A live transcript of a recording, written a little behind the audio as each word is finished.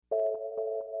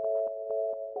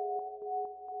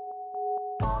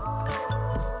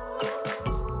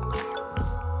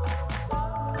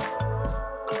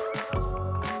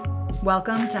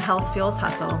Welcome to Health Fuels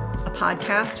Hustle, a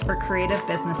podcast for creative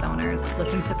business owners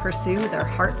looking to pursue their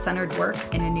heart-centered work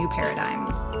in a new paradigm.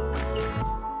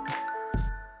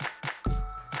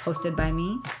 Hosted by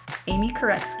me, Amy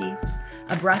Koretsky,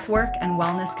 a breathwork and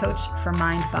wellness coach for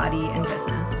mind, body, and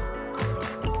business.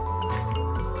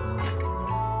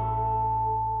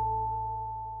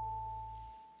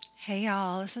 Hey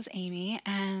y'all, this is Amy,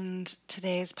 and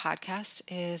today's podcast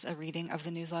is a reading of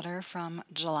the newsletter from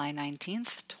July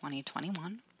 19th,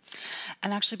 2021.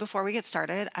 And actually, before we get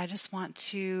started, I just want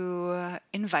to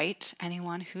invite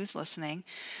anyone who's listening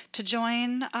to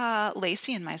join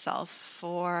Lacey and myself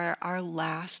for our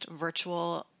last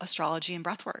virtual astrology and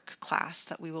breathwork class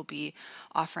that we will be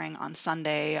offering on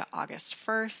Sunday, August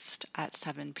 1st at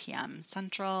 7 p.m.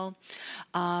 Central.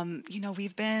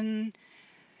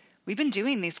 We've been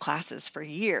doing these classes for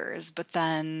years, but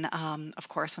then, of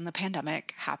course, when the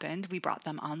pandemic happened, we brought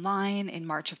them online in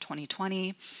March of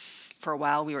 2020. For a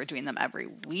while, we were doing them every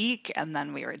week, and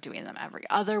then we were doing them every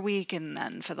other week. And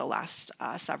then for the last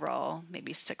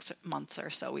maybe 6 months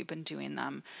or so, we've been doing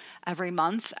them every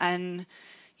month. And,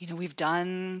 we've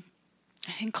done,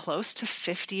 I think, close to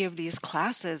 50 of these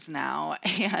classes now,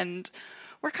 and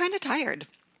we're kind of tired.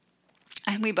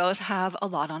 And we both have a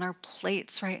lot on our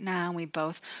plates right now. We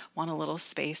both want a little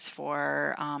space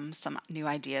for some new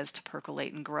ideas to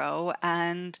percolate and grow.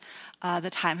 And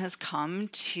the time has come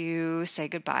to say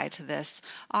goodbye to this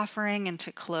offering and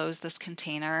to close this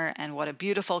container. And what a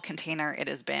beautiful container it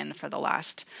has been for the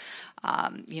last,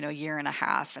 year and a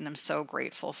half. And I'm so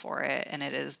grateful for it. And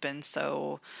it has been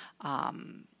so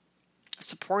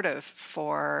supportive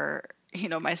for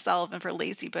myself and for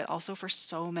Lacey, but also for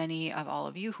so many of all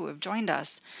of you who have joined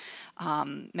us.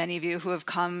 Many of you who have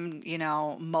come,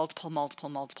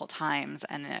 multiple times,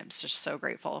 and I'm just so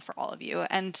grateful for all of you.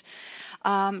 And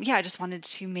I just wanted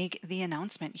to make the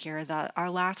announcement here that our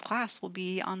last class will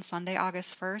be on Sunday,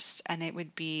 August 1st, and it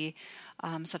would be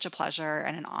such a pleasure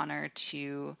and an honor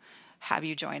to have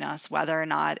you join us, whether or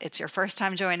not it's your first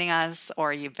time joining us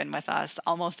or you've been with us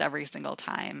almost every single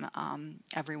time.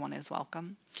 Everyone is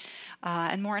welcome.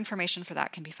 And more information for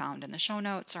that can be found in the show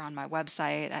notes or on my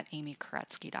website at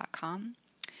amykoretsky.com.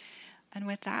 And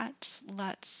with that,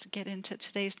 let's get into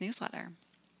today's newsletter.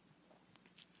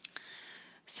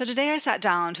 So today I sat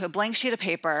down to a blank sheet of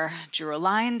paper, drew a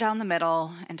line down the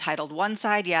middle, entitled one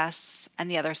side yes and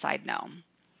the other side no.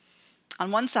 On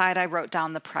one side, I wrote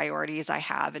down the priorities I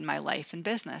have in my life and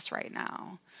business right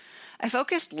now. I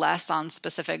focused less on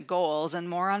specific goals and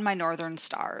more on my northern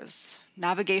stars,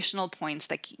 navigational points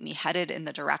that keep me headed in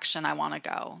the direction I want to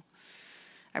go.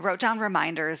 I wrote down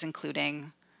reminders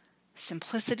including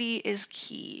simplicity is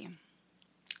key,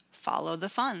 follow the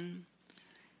fun,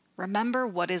 remember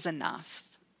what is enough,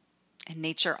 and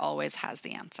nature always has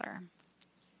the answer.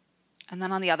 And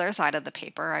then on the other side of the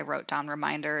paper, I wrote down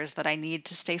reminders that I need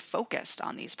to stay focused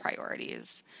on these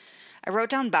priorities. I wrote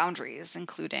down boundaries,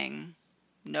 including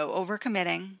no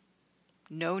overcommitting,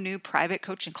 no new private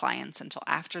coaching clients until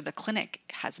after the clinic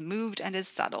has moved and is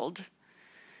settled,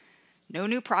 no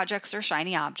new projects or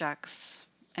shiny objects,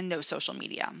 and no social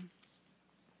media.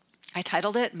 I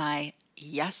titled it my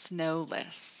yes-no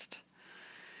list.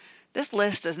 This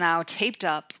list is now taped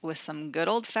up with some good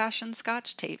old-fashioned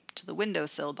Scotch tape to the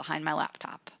windowsill behind my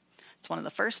laptop. It's one of the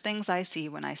first things I see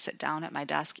when I sit down at my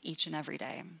desk each and every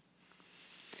day.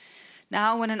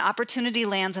 Now, when an opportunity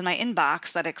lands in my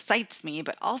inbox that excites me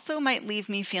but also might leave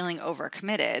me feeling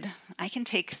overcommitted, I can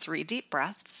take 3 deep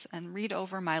breaths and read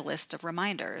over my list of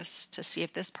reminders to see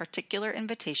if this particular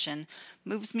invitation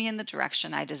moves me in the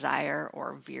direction I desire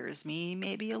or veers me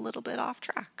maybe a little bit off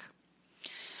track.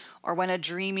 Or when a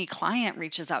dreamy client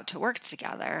reaches out to work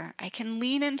together, I can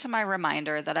lean into my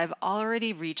reminder that I've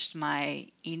already reached my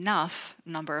enough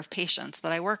number of patients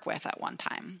that I work with at one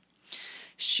time.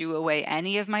 Shoo away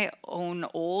any of my own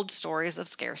old stories of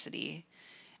scarcity,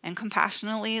 and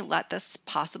compassionately let this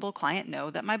possible client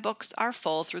know that my books are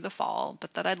full through the fall,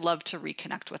 but that I'd love to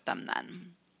reconnect with them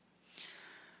then.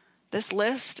 This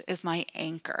list is my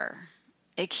anchor.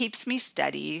 It keeps me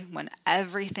steady when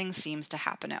everything seems to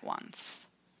happen at once.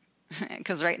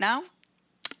 Because right now,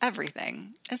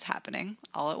 everything is happening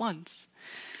all at once.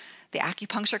 The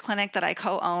acupuncture clinic that I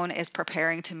co-own is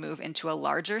preparing to move into a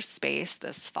larger space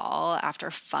this fall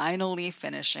after finally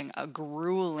finishing a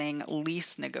grueling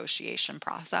lease negotiation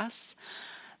process.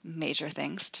 Major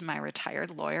thanks to my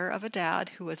retired lawyer of a dad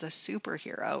who was a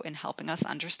superhero in helping us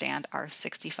understand our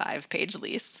 65-page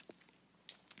lease.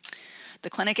 The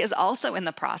clinic is also in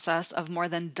the process of more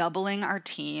than doubling our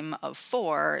team of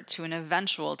 4 to an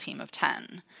eventual team of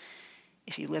 10.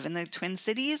 If you live in the Twin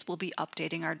Cities, we'll be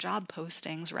updating our job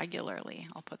postings regularly.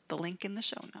 I'll put the link in the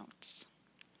show notes.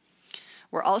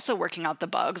 We're also working out the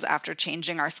bugs after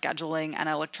changing our scheduling and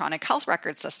electronic health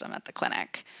record system at the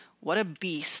clinic. What a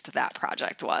beast that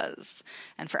project was.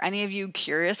 And for any of you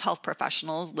curious health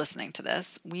professionals listening to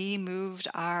this, we moved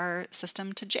our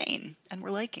system to Jane, and we're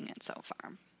liking it so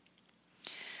far.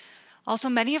 Also,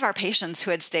 many of our patients who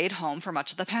had stayed home for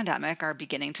much of the pandemic are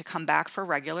beginning to come back for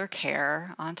regular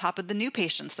care on top of the new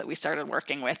patients that we started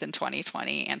working with in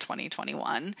 2020 and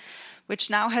 2021, which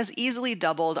now has easily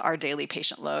doubled our daily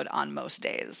patient load on most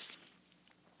days.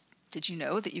 Did you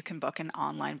know that you can book an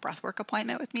online breathwork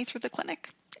appointment with me through the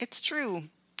clinic? It's true.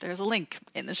 There's a link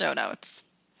in the show notes.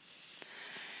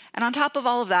 And on top of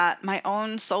all of that, my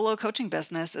own solo coaching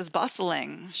business is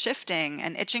bustling, shifting,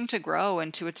 and itching to grow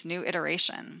into its new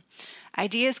iteration.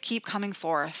 Ideas keep coming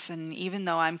forth, and even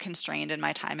though I'm constrained in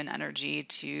my time and energy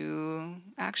to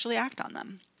actually act on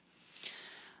them.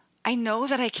 I know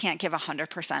that I can't give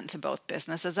 100% to both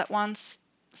businesses at once,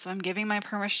 so I'm giving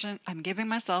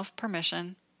myself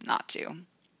permission not to.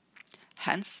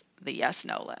 Hence the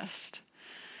yes/no list.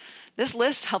 This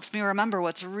list helps me remember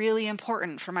what's really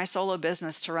important for my solo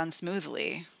business to run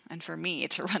smoothly, and for me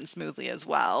to run smoothly as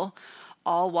well,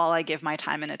 all while I give my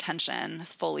time and attention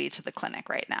fully to the clinic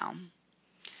right now.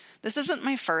 This isn't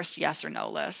my first yes or no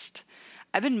list.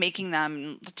 I've been making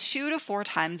them 2 to 4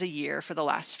 times a year for the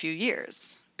last few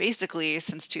years, basically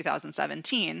since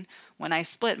 2017, when I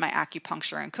split my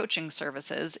acupuncture and coaching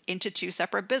services into 2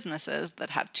 separate businesses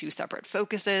that have 2 separate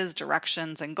focuses,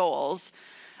 directions, and goals,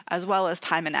 as well as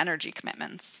time and energy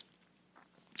commitments.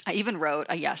 I even wrote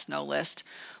a yes/no list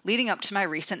leading up to my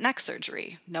recent neck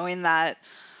surgery, knowing that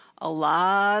a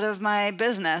lot of my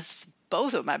business,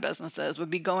 both of my businesses, would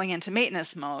be going into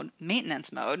maintenance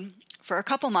mode for a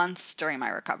couple months during my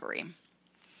recovery.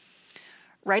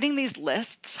 Writing these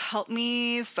lists helped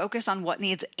me focus on what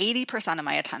needs 80% of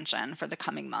my attention for the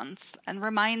coming months and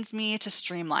reminds me to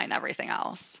streamline everything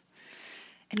else.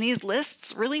 And these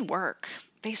lists really work.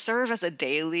 They serve as a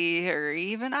daily or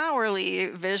even hourly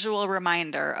visual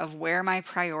reminder of where my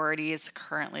priorities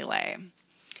currently lay.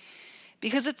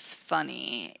 Because it's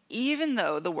funny, even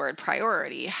though the word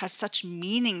priority has such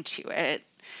meaning to it,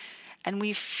 and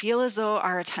we feel as though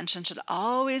our attention should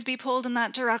always be pulled in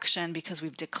that direction because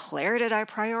we've declared it our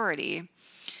priority,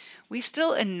 we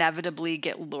still inevitably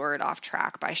get lured off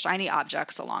track by shiny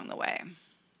objects along the way.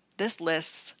 This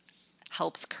list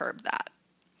helps curb that.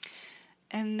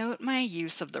 And note my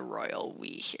use of the royal we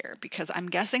here, because I'm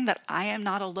guessing that I am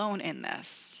not alone in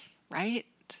this, right?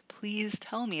 Please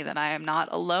tell me that I am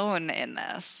not alone in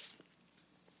this.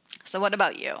 So what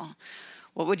about you?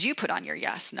 What would you put on your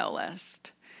yes/no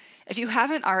list? If you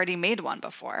haven't already made one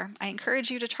before, I encourage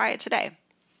you to try it today.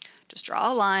 Just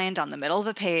draw a line down the middle of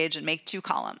a page and make 2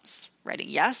 columns, writing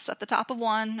yes at the top of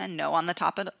one and no on the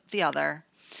top of the other,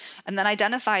 and then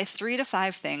identify 3 to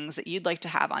 5 things that you'd like to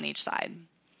have on each side.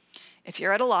 If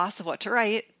you're at a loss of what to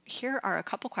write, here are a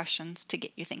couple questions to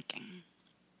get you thinking.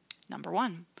 Number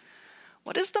 1,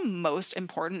 what is the most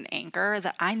important anchor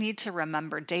that I need to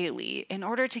remember daily in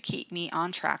order to keep me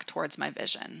on track towards my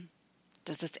vision?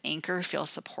 Does this anchor feel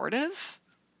supportive?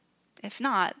 If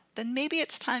not, then maybe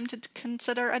it's time to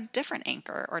consider a different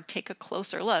anchor or take a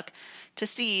closer look to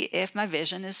see if my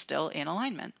vision is still in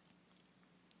alignment.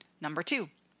 Number 2,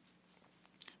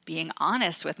 being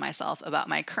honest with myself about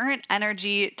my current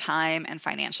energy, time, and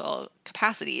financial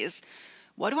capacities.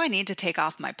 What do I need to take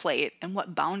off my plate, and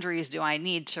what boundaries do I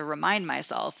need to remind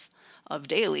myself of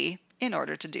daily in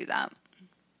order to do that?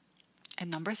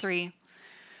 And number 3,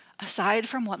 aside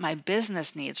from what my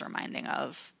business needs reminding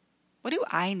of, what do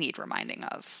I need reminding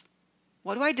of?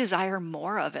 What do I desire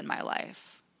more of in my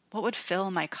life? What would fill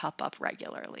my cup up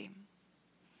regularly?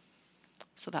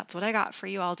 So that's what I got for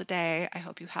you all today. I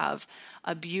hope you have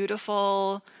a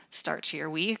beautiful start to your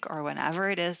week or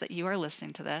whenever it is that you are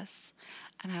listening to this.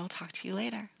 And I will talk to you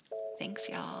later. Thanks,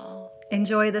 y'all.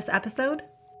 Enjoy this episode?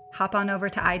 Hop on over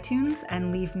to iTunes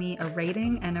and leave me a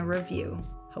rating and a review.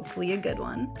 Hopefully a good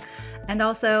one. And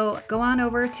also go on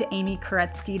over to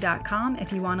amykoretsky.com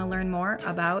if you want to learn more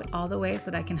about all the ways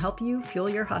that I can help you fuel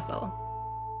your hustle.